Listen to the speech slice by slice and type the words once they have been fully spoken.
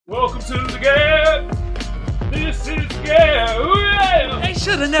Welcome to the G.A.B. This is G.A.B. Ooh, yeah. They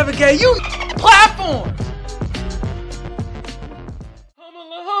should have never gave you platforms.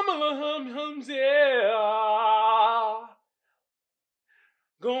 Hums, yeah.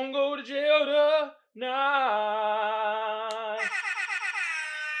 Gonna go to jail tonight.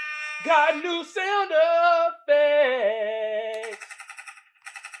 Got new sound effects.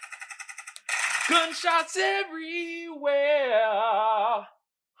 Gunshots everywhere.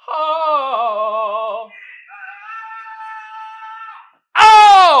 Oh!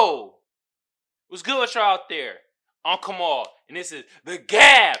 What's good with y'all out there? I'm Kamal, and this is the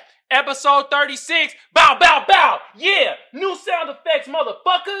G.A.B. Episode 36. Bow, bow, bow. Yeah, new sound effects,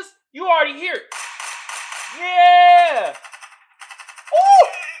 motherfuckers. You already hear it. Yeah. Woo!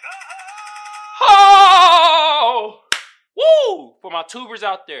 Oh! Woo! For my tubers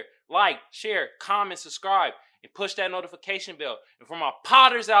out there, like, share, comment, subscribe, and push that notification bell. And for my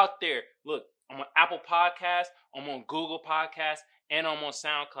potters out there, look, I'm on Apple Podcasts, I'm on Google Podcasts, and I'm on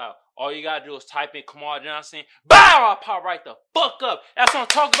SoundCloud. All you gotta do is type in Kamal Johnson. Bow! I pop right the fuck up. That's what I'm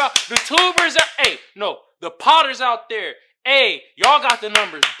talking about. The tubers the potters out there. Hey, y'all got the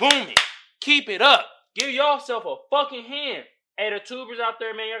numbers booming. Keep it up. Give yourself a fucking hand. Hey, the tubers out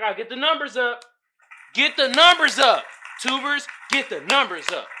there, man, y'all gotta get the numbers up. Get the numbers up. Tubers, get the numbers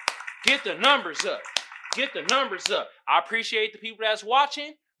up. Get the numbers up. Get the numbers up. I appreciate the people that's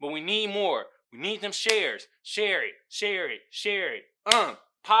watching, but we need more. We need them shares. Share it. Share it. Share it.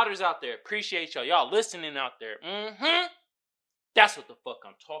 Potters out there, appreciate y'all. Y'all listening out there. That's what the fuck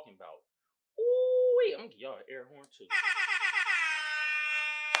I'm talking about. Ooh, wait, I'm gonna give y'all an air horn too.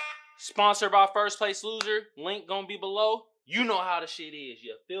 Sponsored by First Place Loser. Link gonna be below. You know how the shit is.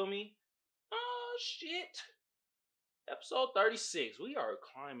 You feel me? Oh, shit. Episode 36. We are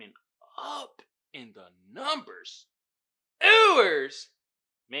climbing up in the numbers. Viewers.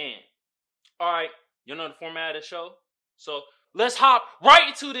 Man. Alright. You know the format of the show? So, let's hop right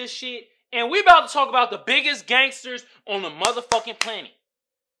into this shit. And we about to talk about the biggest gangsters on the motherfucking planet.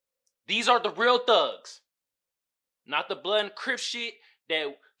 These are the real thugs. Not the blood and crip shit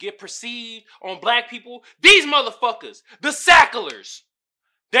that get perceived on black people. These motherfuckers. The Sacklers.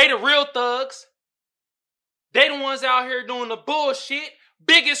 They the real thugs. They the ones out here doing the bullshit.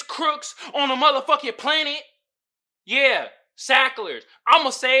 Biggest crooks on the motherfucking planet. Yeah, Sacklers.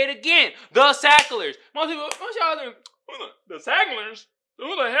 I'ma say it again. The Sacklers. Most y'all think, the Sacklers?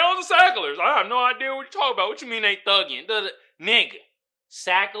 Who the hell is the Sacklers? I have no idea what you're talking about. What you mean they thugging? Nigga.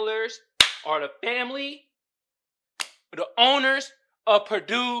 Sacklers are the family, the owners of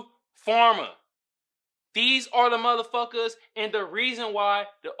Purdue Pharma. These are the motherfuckers and the reason why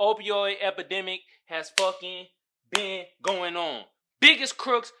the opioid epidemic has fucking been going on. Biggest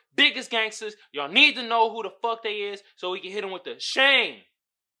crooks, biggest gangsters. Y'all need to know who the fuck they is so we can hit them with the shame.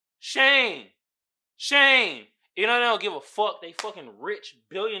 Shame. Shame. You know, they don't give a fuck. They fucking rich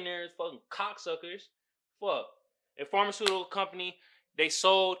billionaires, fucking cocksuckers. Fuck. A pharmaceutical company, they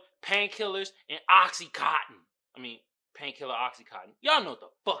sold painkillers and Oxycontin. I mean, painkiller Oxycontin. Y'all know what the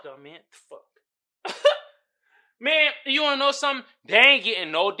fuck I meant. Fuck. Man, you wanna know something? They ain't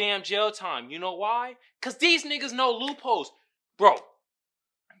getting no damn jail time. You know why? Because these niggas know loopholes. Bro,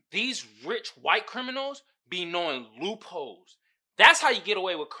 these rich white criminals be knowing loopholes. That's how you get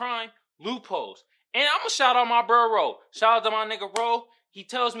away with crime. Loopholes. And I'm gonna shout out my bro Ro. Shout out to my nigga Ro. He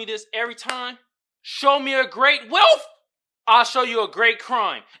tells me this every time. Show me a great wealth, I'll show you a great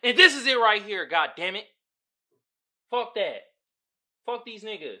crime. And this is it right here, god damn it. Fuck that. Fuck these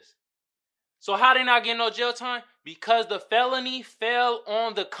niggas. So how they not getting no jail time? Because the felony fell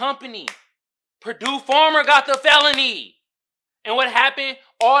on the company. Purdue Pharma got the felony. And what happened?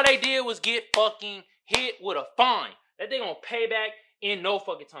 All they did was get fucking hit with a fine that they gonna pay back in no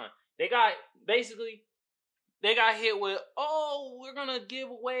fucking time. They got hit with, oh, we're gonna give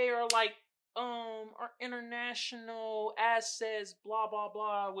away our international assets, blah blah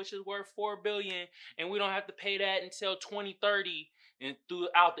blah, which is worth $4 billion, and we don't have to pay that until 2030, and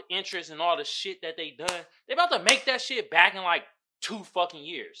throughout the interest and all the shit that they done, they about to make that shit back in like 2 fucking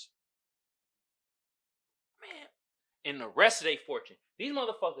years. Man, and the rest of their fortune. These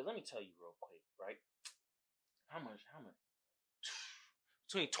motherfuckers, let me tell you real quick, right? How much?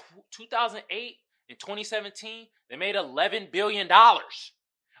 Between 2008 and 2017, they made $11 billion.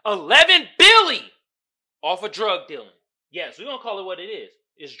 $11 billion off of drug dealing. Yes, we're gonna call it what it is.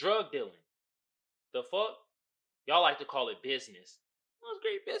 It's drug dealing. The fuck? Y'all like to call it business. Oh, it's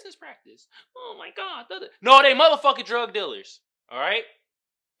great business practice. Oh my god. No, they motherfucking drug dealers. Alright?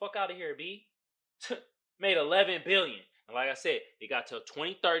 Fuck out of here, B. Made $11 billion. And like I said, they got till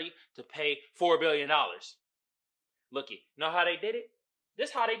 2030 to pay $4 billion. Looky, know how they did it? This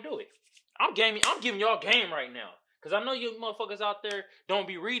how they do it. I'm giving y'all game right now. Because I know you motherfuckers out there don't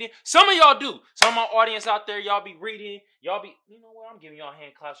be reading. Some of y'all do. Some of my audience out there, y'all be reading. You know what? I'm giving y'all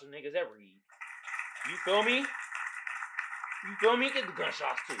hand claps for niggas that read. You feel me? You feel me? Get the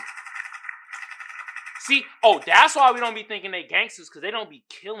gunshots too. See, that's why we don't be thinking they gangsters. Because they don't be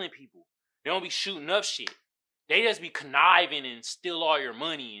killing people. They don't be shooting up shit. They just be conniving and steal all your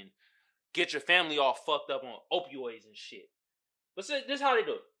money and get your family all fucked up on opioids and shit. But this is how they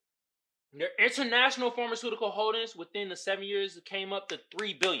do it. Their international pharmaceutical holdings within the 7 years came up to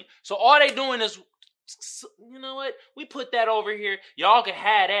 $3 billion. So all they doing is, you know what? We put that over here. Y'all can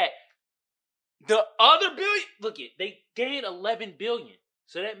have that. The other billion, look it, they gained $11 billion.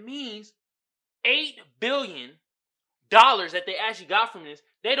 So that means $8 billion that they actually got from this,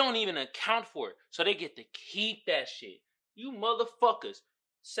 they don't even account for it. So they get to keep that shit. You motherfuckers.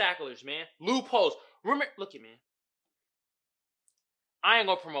 Sacklers, man. Loopholes. Remember, look it, man. I ain't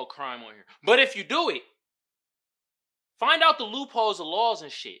gonna promote crime on here. But if you do it, find out the loopholes of laws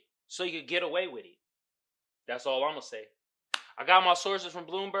and shit so you can get away with it. That's all I'm gonna say. I got my sources from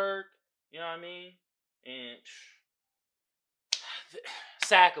Bloomberg, you know what I mean? And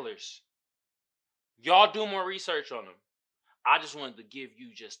Sacklers. Y'all do more research on them. I just wanted to give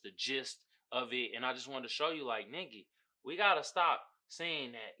you just the gist of it, and I just wanted to show you, like, nigga, we gotta stop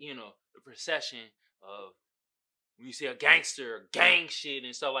saying that, you know, the procession of when you see a gangster or gang shit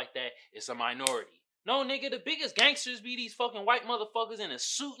and stuff like that, it's a minority. No, nigga, the biggest gangsters be these fucking white motherfuckers in a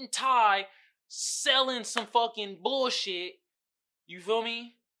suit and tie selling some fucking bullshit. You feel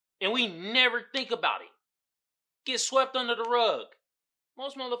me? And we never think about it. Get swept under the rug.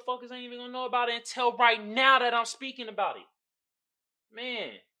 Most motherfuckers ain't even gonna know about it until right now that I'm speaking about it.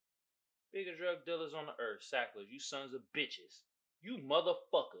 Man, biggest drug dealers on the earth, Sacklers, you sons of bitches. You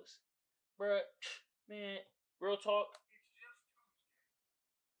motherfuckers. Bruh, man, real talk.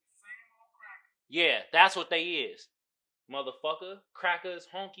 Yeah, that's what they is. Motherfucker, crackers,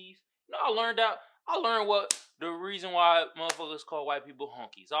 honkies. You know, I learned what the reason why motherfuckers call white people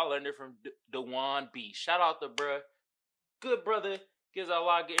honkies. I learned it from Dewan B. Shout out to bruh. Good brother. Gives out a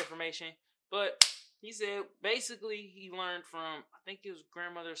lot of good information. But he said basically he learned from, I think his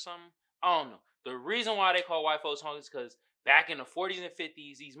grandmother or something. I don't know. The reason why they call white folks honkies is because back in the 40s and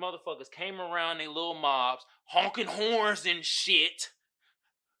 50s, these motherfuckers came around they little mobs, honking horns and shit,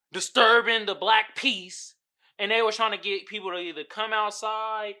 disturbing the black peace, and they were trying to get people to either come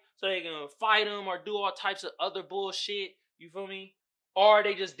outside so they can fight them or do all types of other bullshit, you feel me? Or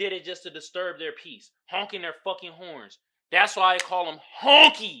they just did it just to disturb their peace, honking their fucking horns. That's why I call them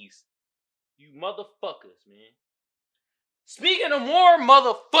honkies. You motherfuckers, man. Speaking of more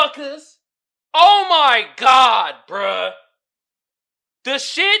motherfuckers, oh my God, bruh. The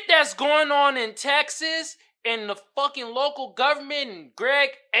shit that's going on in Texas and the fucking local government and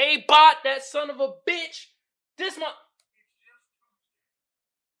G.A.B, that son of a bitch. This month.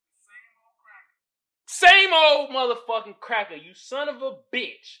 Same old motherfucking cracker, you son of a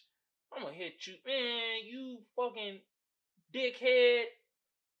bitch. I'm gonna hit you, man, you fucking dickhead.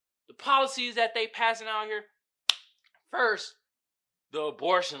 The policies that they passing out here. First, the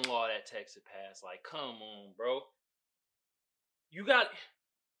abortion law that Texas passed. Like, come on, bro. You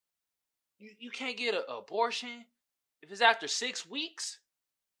can't get an abortion if it's after 6 weeks?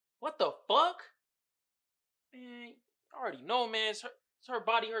 What the fuck? Man, I already know, man. It's her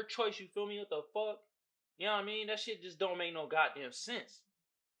body, her choice, you feel me? What the fuck? You know what I mean? That shit just don't make no goddamn sense.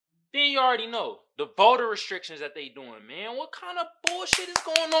 Then you already know the voter restrictions that they doing, man. What kind of bullshit is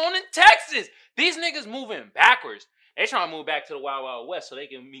going on in Texas? These niggas moving backwards. They trying to move back to the Wild Wild West so they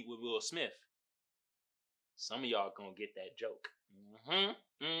can meet with Will Smith. Some of y'all gonna get that joke. Some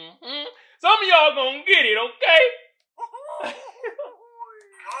of y'all gonna get it, okay?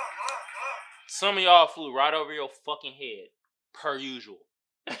 Some of y'all flew right over your fucking head, per usual.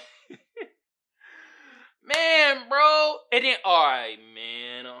 Man, bro. And then, alright,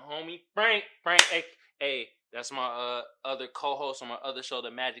 man. Homie Frank, hey, that's my other co-host on my other show, the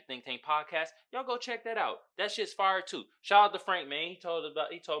Magic Think Tank podcast. Y'all go check that out. That shit's fire too. Shout out to Frank, man. He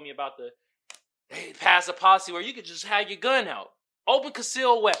told me about they passed a policy where you could just have your gun out. Open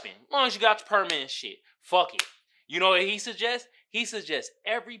concealed weapon. As long as you got your permit and shit. Fuck it. You know what he suggests? He suggests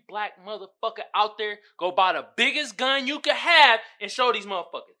every black motherfucker out there go buy the biggest gun you could have and show these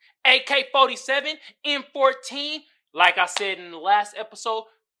motherfuckers. AK-47, M14, like I said in the last episode,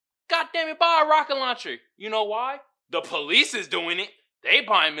 goddamn it, buy a rocket launcher. You know why? The police is doing it. They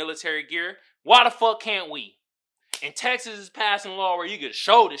buying military gear. Why the fuck can't we? And Texas is passing a law where you can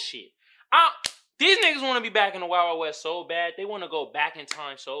show this shit. These niggas want to be back in the Wild Wild West so bad. They want to go back in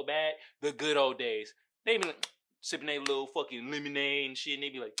time so bad. The good old days. They be like, sipping their little fucking lemonade and shit, and they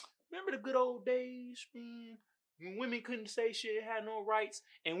be like, remember the good old days, man? When women couldn't say shit, had no rights,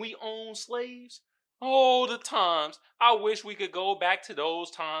 and we owned slaves? Oh, the times. I wish we could go back to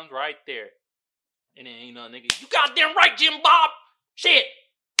those times right there. And then, you know, nigga, you goddamn right, Jim Bob. Shit.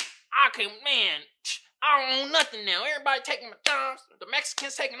 I don't own nothing now. Everybody taking my jobs. The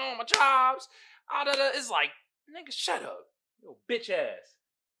Mexicans taking all my jobs. It's like, nigga, shut up. Yo, bitch ass.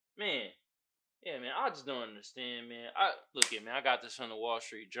 Man. Yeah, man, I just don't understand, man. I got this from the Wall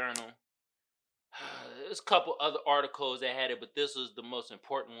Street Journal. There's a couple other articles that had it, but this was the most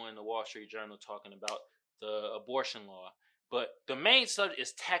important one in the Wall Street Journal talking about the abortion law. But the main subject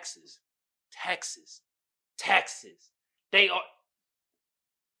is Texas. Texas.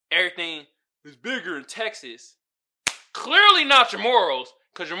 Everything is bigger in Texas. Clearly not your morals,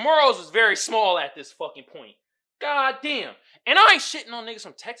 because your morals is very small at this fucking point. God damn. And I ain't shitting on niggas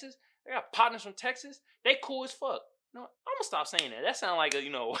from Texas. I got partners from Texas. They cool as fuck. No, I'm gonna stop saying that. That sound like a,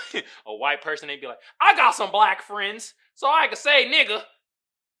 a white person. They'd be like, I got some black friends, so I can say nigga.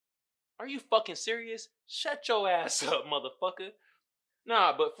 Are you fucking serious? Shut your ass up, motherfucker.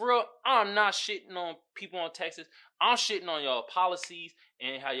 Nah, but for real, I'm not shitting on people in Texas. I'm shitting on y'all policies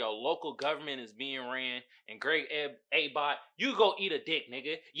and how y'all local government is being ran. And G.A.B, you go eat a dick,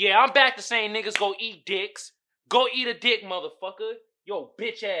 nigga. Yeah, I'm back to saying niggas go eat dicks. Go eat a dick, motherfucker. Yo,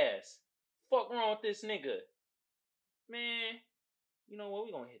 bitch ass. Fuck wrong with this nigga? Man, you know what?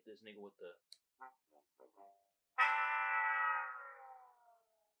 We gonna hit this nigga with the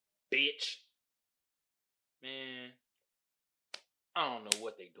bitch. Man, I don't know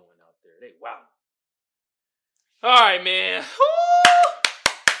what they doing out there. They wow. Alright, man.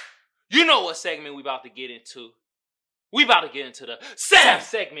 Woo! You know what segment we about to get into. We about to get into the Sam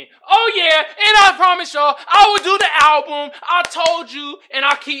segment. Oh yeah, and I promise y'all, I will do the album. I told you, and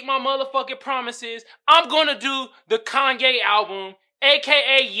I keep my motherfucking promises. I'm gonna do the Kanye album,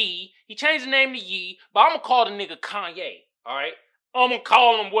 aka Ye. He changed the name to Ye, but I'm gonna call the nigga Kanye, alright? I'm gonna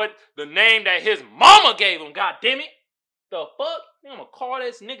call him what the name that his mama gave him, god damn it. The fuck? I'm gonna call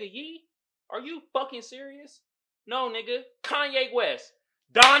this nigga Ye? Are you fucking serious? No, nigga. Kanye West.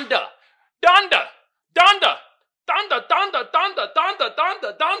 Donda.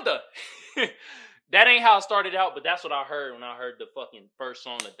 That ain't how it started out, but that's what I heard when I heard the fucking first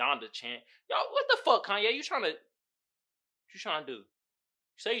song, the Donda chant. Yo, what the fuck, Kanye? You trying to do? You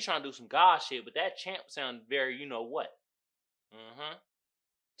say you trying to do some God shit, but that chant sounded very, you know what?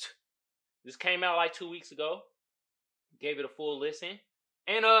 This came out like 2 weeks ago. Gave it a full listen.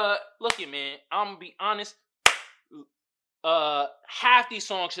 And look it, man, I'm gonna be honest. Half these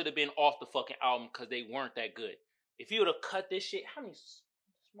songs should have been off the fucking album because they weren't that good. If you would have cut this shit, how many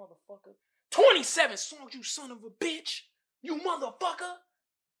motherfucker? 27 songs, you son of a bitch! You motherfucker!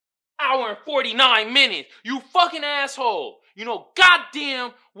 Hour and 49 minutes, you fucking asshole! You know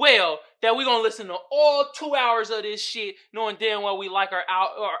goddamn well that we gonna listen to all 2 hours of this shit, knowing damn well we like our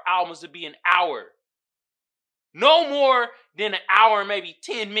albums to be an hour. No more than an hour, maybe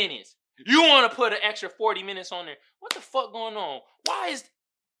 10 minutes. You want to put an extra 40 minutes on there. What the fuck going on? Why is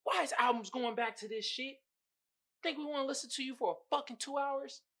albums going back to this shit? Think we want to listen to you for a fucking 2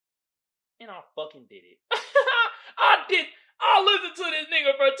 hours? And I fucking did it. I listened to this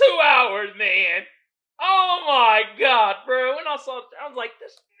nigga for 2 hours, man. Oh my god, bro. When I saw it, I was like,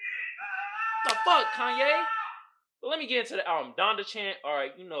 this the fuck, Kanye? But let me get into the album. Donda chant.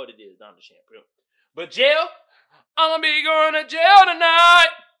 Alright, you know what it is, Donda chant, bro. But jail, I'm gonna be going to jail tonight.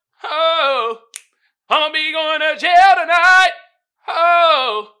 Oh, I'm gonna be going to jail tonight.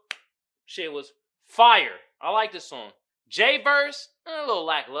 Oh, shit was fire. I like this song. J verse, a little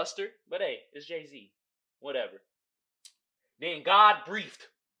lackluster, but hey, it's Jay-Z. Whatever. Then God breathed.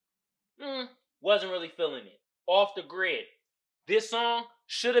 Wasn't really feeling it. Off the grid. This song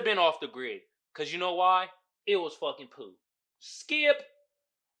should have been off the grid. Cause you know why? It was fucking poo. Skip.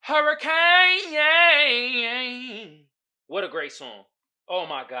 Hurricane. What a great song. Oh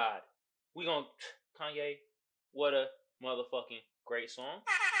my god. Kanye, what a motherfucking great song.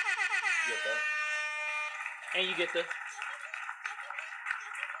 You get that? And you get the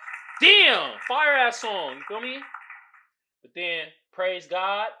damn fire ass song, you feel me? But then Praise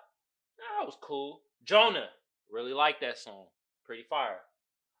God, that was cool. Jonah, really like that song. Pretty fire.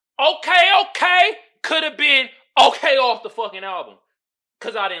 Okay. Could have been okay off the fucking album.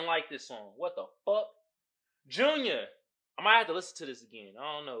 Cause I didn't like this song. What the fuck? Junior, I might have to listen to this again.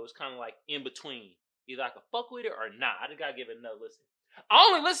 I don't know. It's kind of like in between. Either I can fuck with it or not. I just gotta give it another listen. I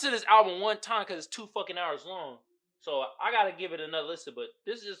only listened to this album one time because it's 2 fucking hours long. So I gotta give it another listen. But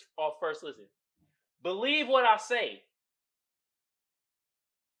this is just our first listen. Believe what I say.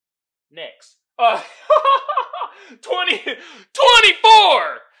 Next. 20,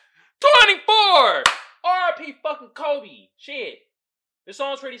 24! 24! R.I.P. fucking Kobe. Shit. This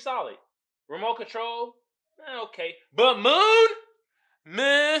song's pretty solid. Remote Control, okay. But Moon?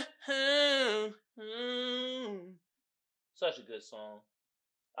 Such a good song.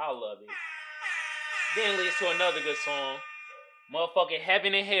 I love it. Then leads to another good song. Motherfucking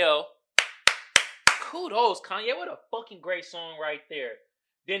Heaven and Hell. Kudos, Kanye. What a fucking great song right there.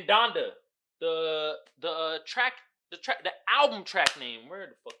 Then Donda. The album track name. Where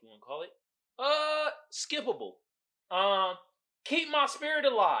the fuck you want to call it? Skippable. Keep My Spirit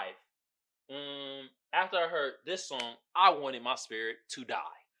Alive. After I heard this song, I wanted my spirit to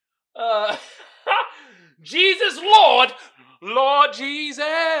die. Jesus Lord Jesus.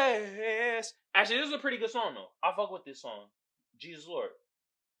 Actually, this is a pretty good song though. I fuck with this song, Jesus Lord.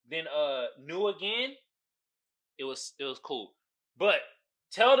 Then New Again, it was cool. But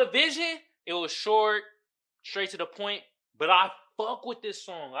Tell the Vision, it was short, straight to the point. But I fuck with this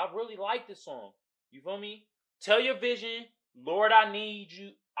song. I really like this song. You feel me? Tell Your Vision, Lord, I Need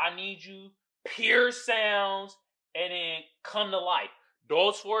You, Pure Sounds, and then Come to Life.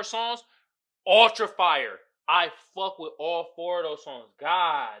 Those 4 songs, ultra fire. I fuck with all 4 of those songs.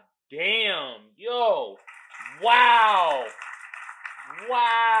 God damn. Yo. Wow.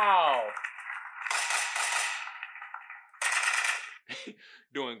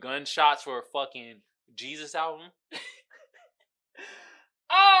 Doing gunshots for a fucking Jesus album.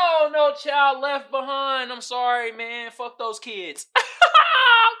 Oh, No Child Left Behind. I'm sorry, man. Fuck those kids.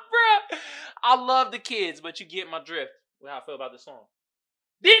 Bruh. I love the kids, but you get my drift. How I feel about this song.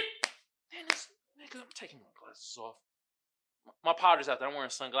 Then this nigga, I'm taking my glasses off. My powder's out there. I'm wearing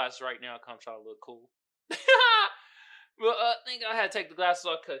sunglasses right now. I'm trying to look cool. Well, I think I had to take the glasses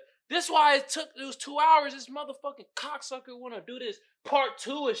off because this is why it was 2 hours. This motherfucking cocksucker want to do this part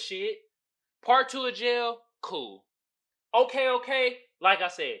 2 of shit. Part 2 of Jail. Cool. Okay. Like I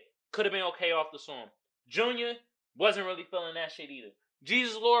said, could have been okay off the song. Junior wasn't really feeling that shit either.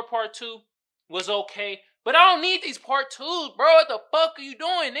 Jesus Lord Part 2 was okay. But I don't need these Part 2s, bro. What the fuck are you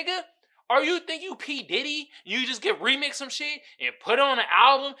doing, nigga? Or you think you P. Diddy? You just get remix some shit and put on an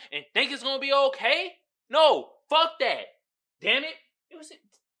album and think it's gonna be okay? No, fuck that. Damn it. Look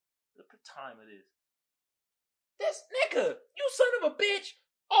at the time it is. This nigga, you son of a bitch.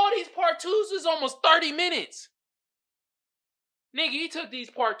 All these Part 2s is almost 30 minutes. Nigga, he took these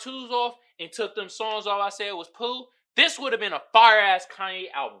Part 2s off and took them songs off I said was poo. This would have been a fire-ass Kanye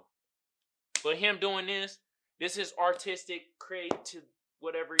album. But him doing this is artistic, creative,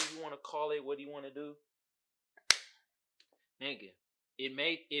 whatever you want to call it, what do you want to do? Nigga, it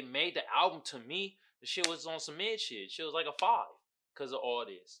made the album to me, the shit was on some mid shit. Shit was like a 5 because of all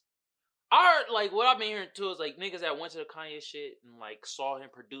this. What I've been hearing too is like niggas that went to the Kanye shit and like saw him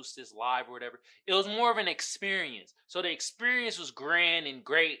produce this live or whatever. It was more of an experience. So the experience was grand and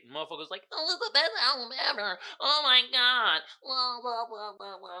great. And motherfuckers like, oh, this is the best album ever. Oh my God. Blah, blah, blah,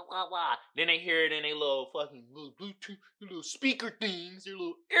 blah, blah, blah, blah. Then they hear it in their little fucking little Bluetooth, little speaker things, their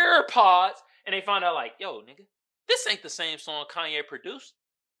little AirPods. And they find out like, yo, nigga, this ain't the same song Kanye produced.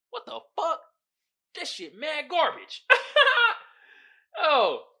 What the fuck? This shit mad garbage.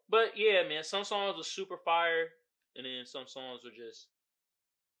 Oh. But yeah, man, some songs are super fire, and then some songs are just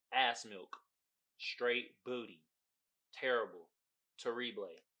ass milk. Straight booty. Terrible. Terrible.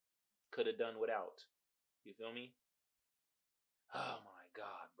 Could have done without. You feel me? Oh my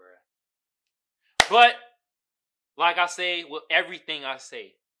God, bruh. But, like I say, with everything I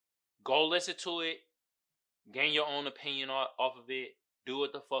say, go listen to it. Gain your own opinion off of it. Do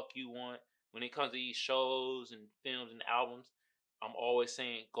what the fuck you want. When it comes to these shows and films and albums, I'm always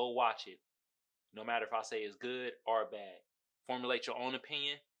saying, go watch it. No matter if I say it's good or bad. Formulate your own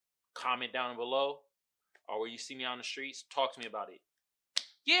opinion. Comment down below. Or where you see me on the streets, talk to me about it.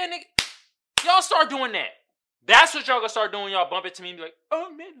 Yeah, nigga. Y'all start doing that. That's what y'all gonna start doing. Y'all bump it to me and be like, oh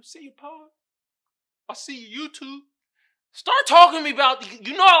man, I see your pod. I see your YouTube. Start talking to me about,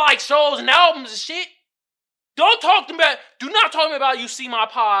 you know I like shows and albums and shit. Do not talk to me about you see my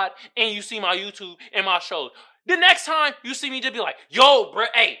pod and you see my YouTube and my shows. The next time you see me, just be like, yo, bruh,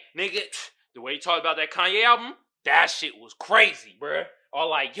 hey, nigga, the way you talk about that Kanye album, that shit was crazy, bruh. Or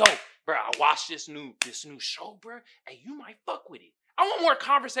like, yo, bruh, I watched this new show, bruh. Hey, you might fuck with it. I want more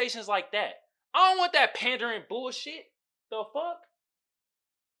conversations like that. I don't want that pandering bullshit. The fuck?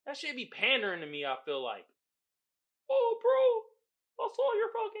 That shit be pandering to me, I feel like. Oh, bro, I saw your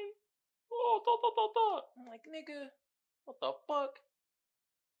fucking, I'm like, nigga, what the fuck?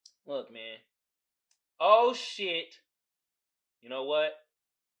 Look, man. Oh, shit. You know what?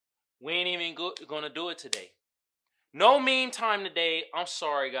 We ain't even gonna do it today. No meme time today. I'm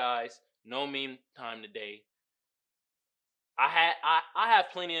sorry, guys. No meme time today. I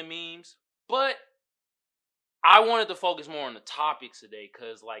have plenty of memes, but I wanted to focus more on the topics today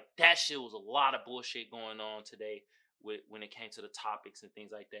because like that shit was a lot of bullshit going on today when it came to the topics and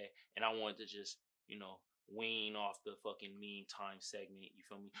things like that. And I wanted to just, wean off the fucking meme time segment. You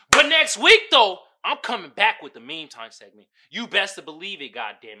feel me? But next week though, I'm coming back with the meme time segment. You best to believe it,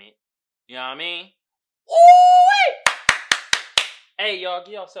 goddammit. You know what I mean? Ooh! Hey, y'all,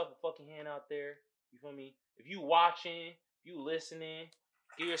 give yourself a fucking hand out there. You feel me? If you watching, if you listening,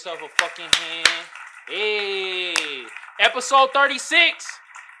 give yourself a fucking hand. Hey, episode 36.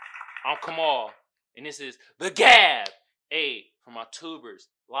 I'm Kamal, and this is the G.A.B. Hey, for my tubers,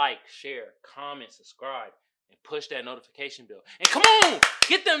 like, share, comment, subscribe, and push that notification bell. And come on,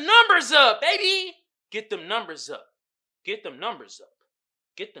 get them numbers up, baby. Get them numbers up. Get them numbers up.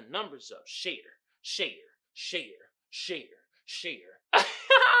 Get the numbers up. Share, share, share, share, share.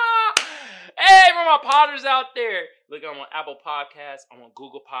 Hey, for my potters out there. Look, I'm on Apple Podcasts, I'm on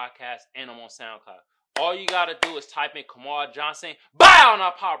Google Podcasts, and I'm on SoundCloud. All you gotta do is type in Kamal Johnson. Bow! And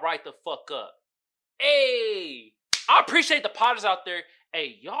I'll pop right the fuck up. Hey, I appreciate the potters out there.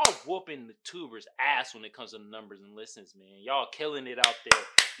 Hey, y'all whooping the tubers' ass when it comes to the numbers and listens, man. Y'all killing it out there.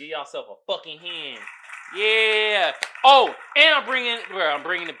 Give yourself a fucking hand. Yeah. Oh, and I'm bringing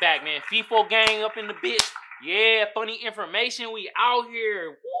it back, man. FIFO gang up in the bitch. Yeah, funny information. We out here.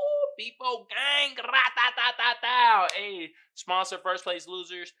 Woo, FIFO gang. Hey, sponsor First Place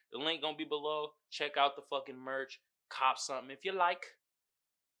Losers. The link gonna be below. Check out the fucking merch. Cop something if you like.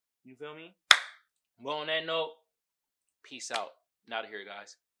 You feel me? Well, on that note, peace out. I'm out of here,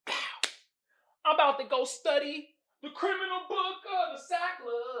 guys. I'm about to go study the criminal book of the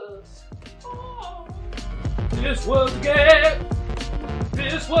Sacklers. Oh. This was G.A.B.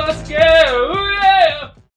 This was G.A.B.